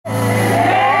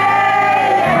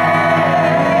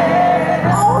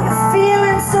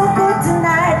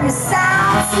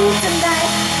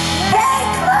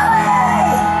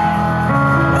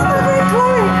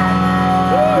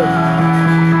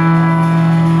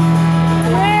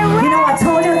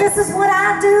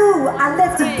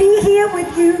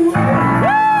with you.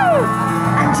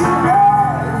 And you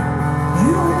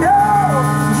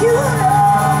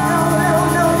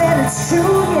know that it's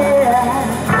true, yeah.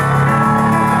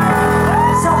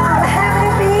 So I'm happy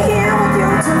to be here with you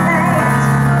tonight.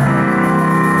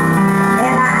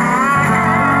 And I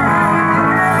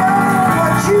know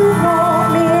what you want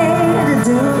me to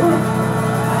do.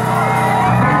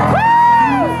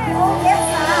 Yes,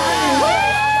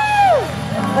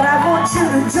 but I want you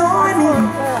to join me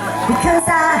because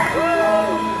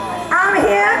I'm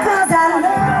here because I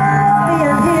love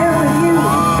being here with you.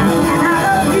 And I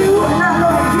love you, and I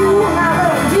love you, and I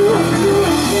love you, and you,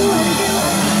 and you, and you.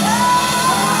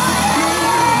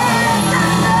 I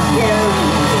love you.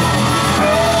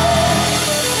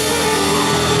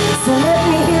 So let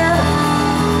me hear.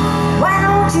 Why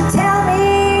don't you tell me,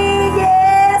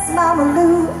 yes, Mama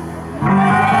Lou?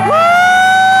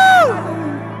 Woo!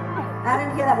 I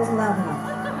didn't hear that wasn't loud enough.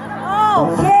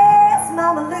 Oh, yes,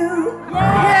 Mama Lou.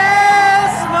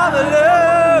 Yes, Mama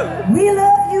Lou. We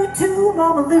love you too,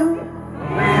 Mama Lou. We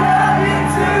love you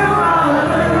too, Mama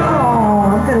Lou. Oh,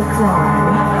 I'm gonna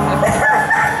cry. This is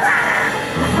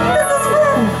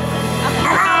fun.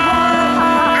 And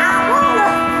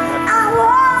I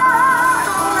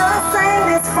wanna sing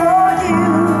this for you.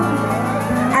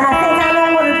 And I think I know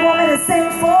what it want me to sing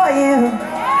for you.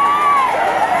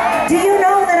 Do you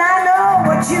know that I know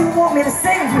what you want me to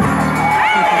sing?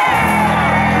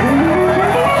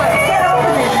 Get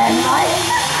over there that night.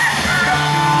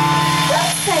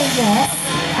 Just say yes.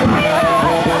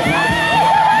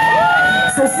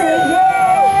 So say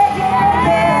yeah, yeah,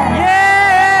 yeah.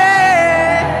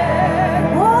 Yeah.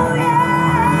 Oh yeah.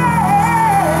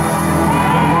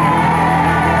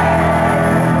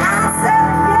 I said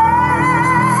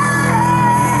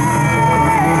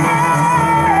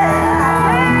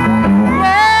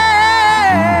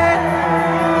yeah.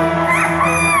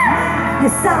 You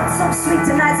sound so sweet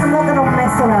tonight, so I'm not gonna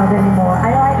mess around anymore.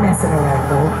 I like messing around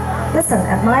though. Listen,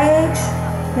 at my age,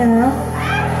 you know,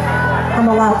 I'm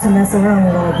allowed to mess around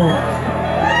a little bit.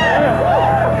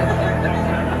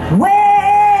 Well,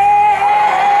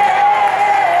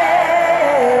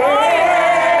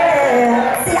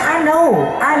 see, I know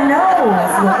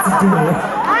what to do.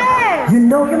 You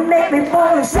know you make me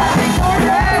wanna shout.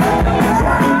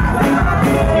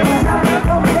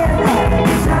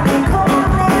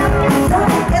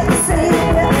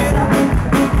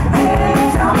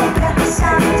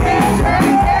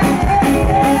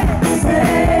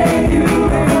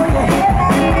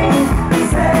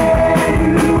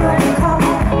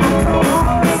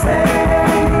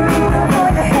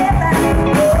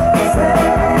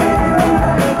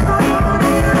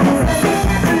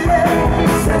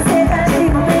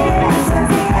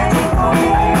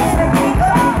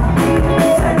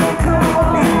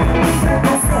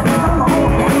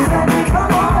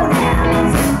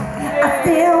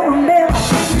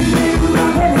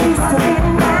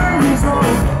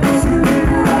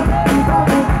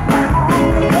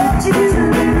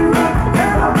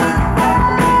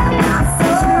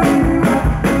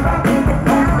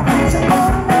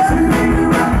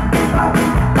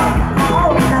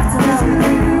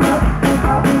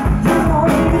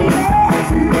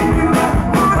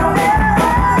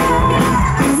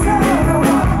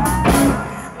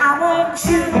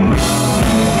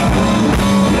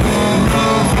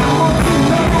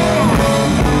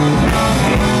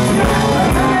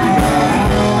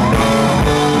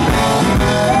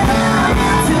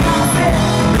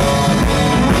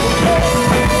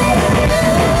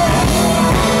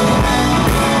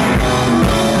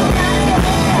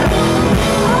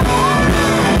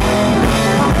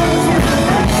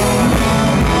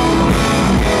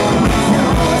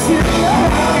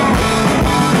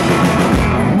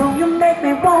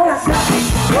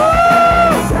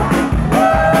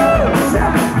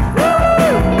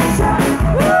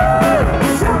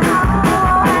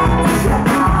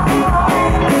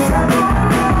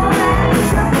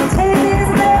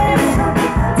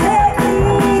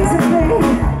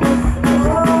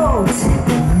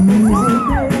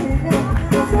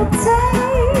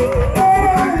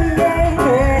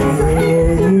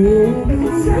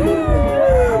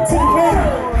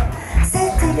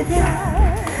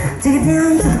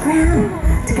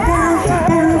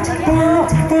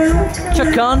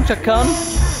 Chuck on.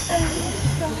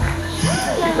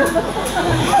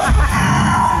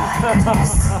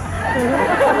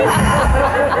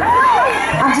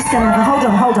 I'm just gonna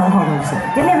hold on a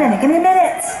second. Give me a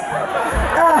minute.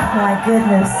 Oh my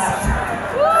goodness.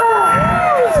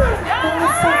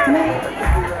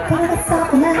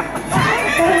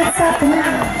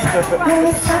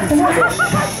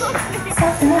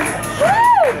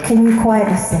 Can you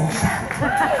quietly sing? Shout.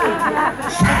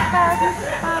 Shout.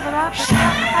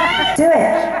 Shout. Do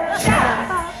it.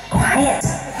 Shout. Quiet.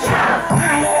 Shout.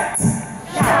 Quiet.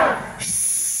 Shout.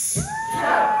 Shh.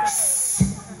 Shout.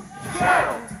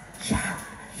 Shout.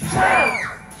 Shout.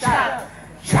 Shout.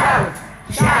 Shout.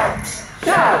 Shout.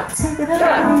 Shout. Take it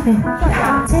up, baby.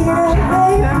 Take it up,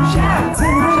 baby. Shout. Take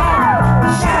it up.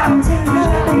 Shout. Take it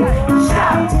up, baby.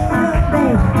 Shout. Take it up,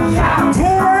 baby. Shout. Take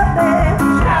it up, baby.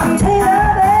 Shout. Take it up,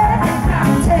 baby.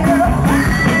 Take it up. Take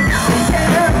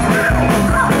it up. Take it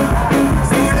up.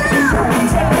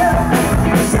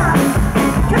 Shout.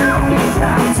 Come on.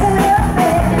 Shout. Take it up,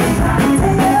 baby. Take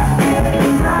it up, baby. Take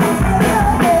it up,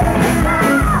 baby. Shout.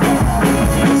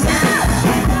 Shout.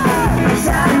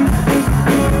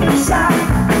 Shout.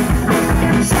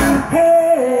 Hey.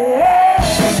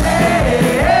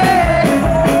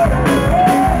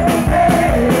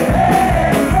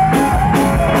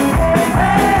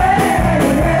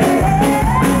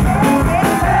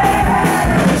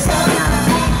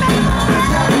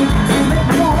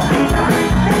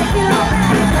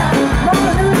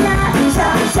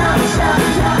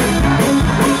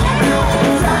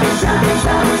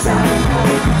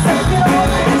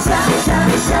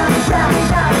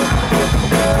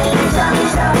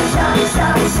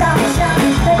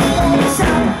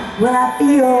 Well, I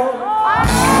feel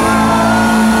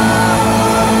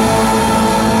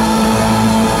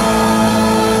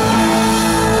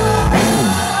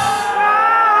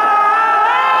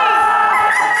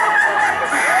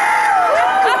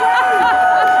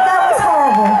that was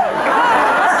horrible.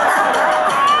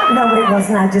 No, it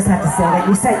wasn't. I just had to say that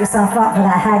you set yourself up for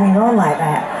that hanging on like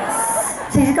that.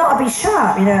 So you've got to be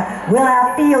sharp, you know. Will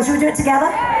I feel? Should we do it together?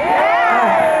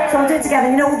 Yeah. So we'll do it together.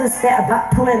 You know all this bit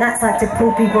about pulling, that's like to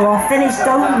pull people off. Finish,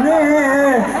 don't,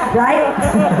 right?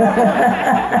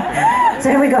 So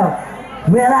here we go.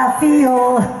 Will I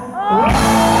feel?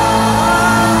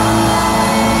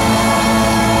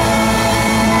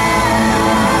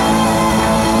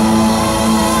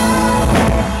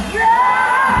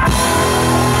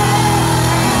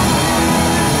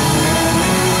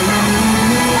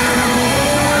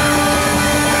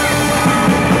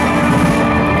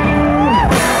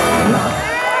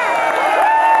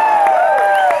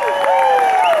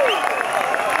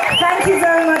 Thank you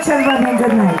very much, everybody, and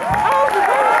good night.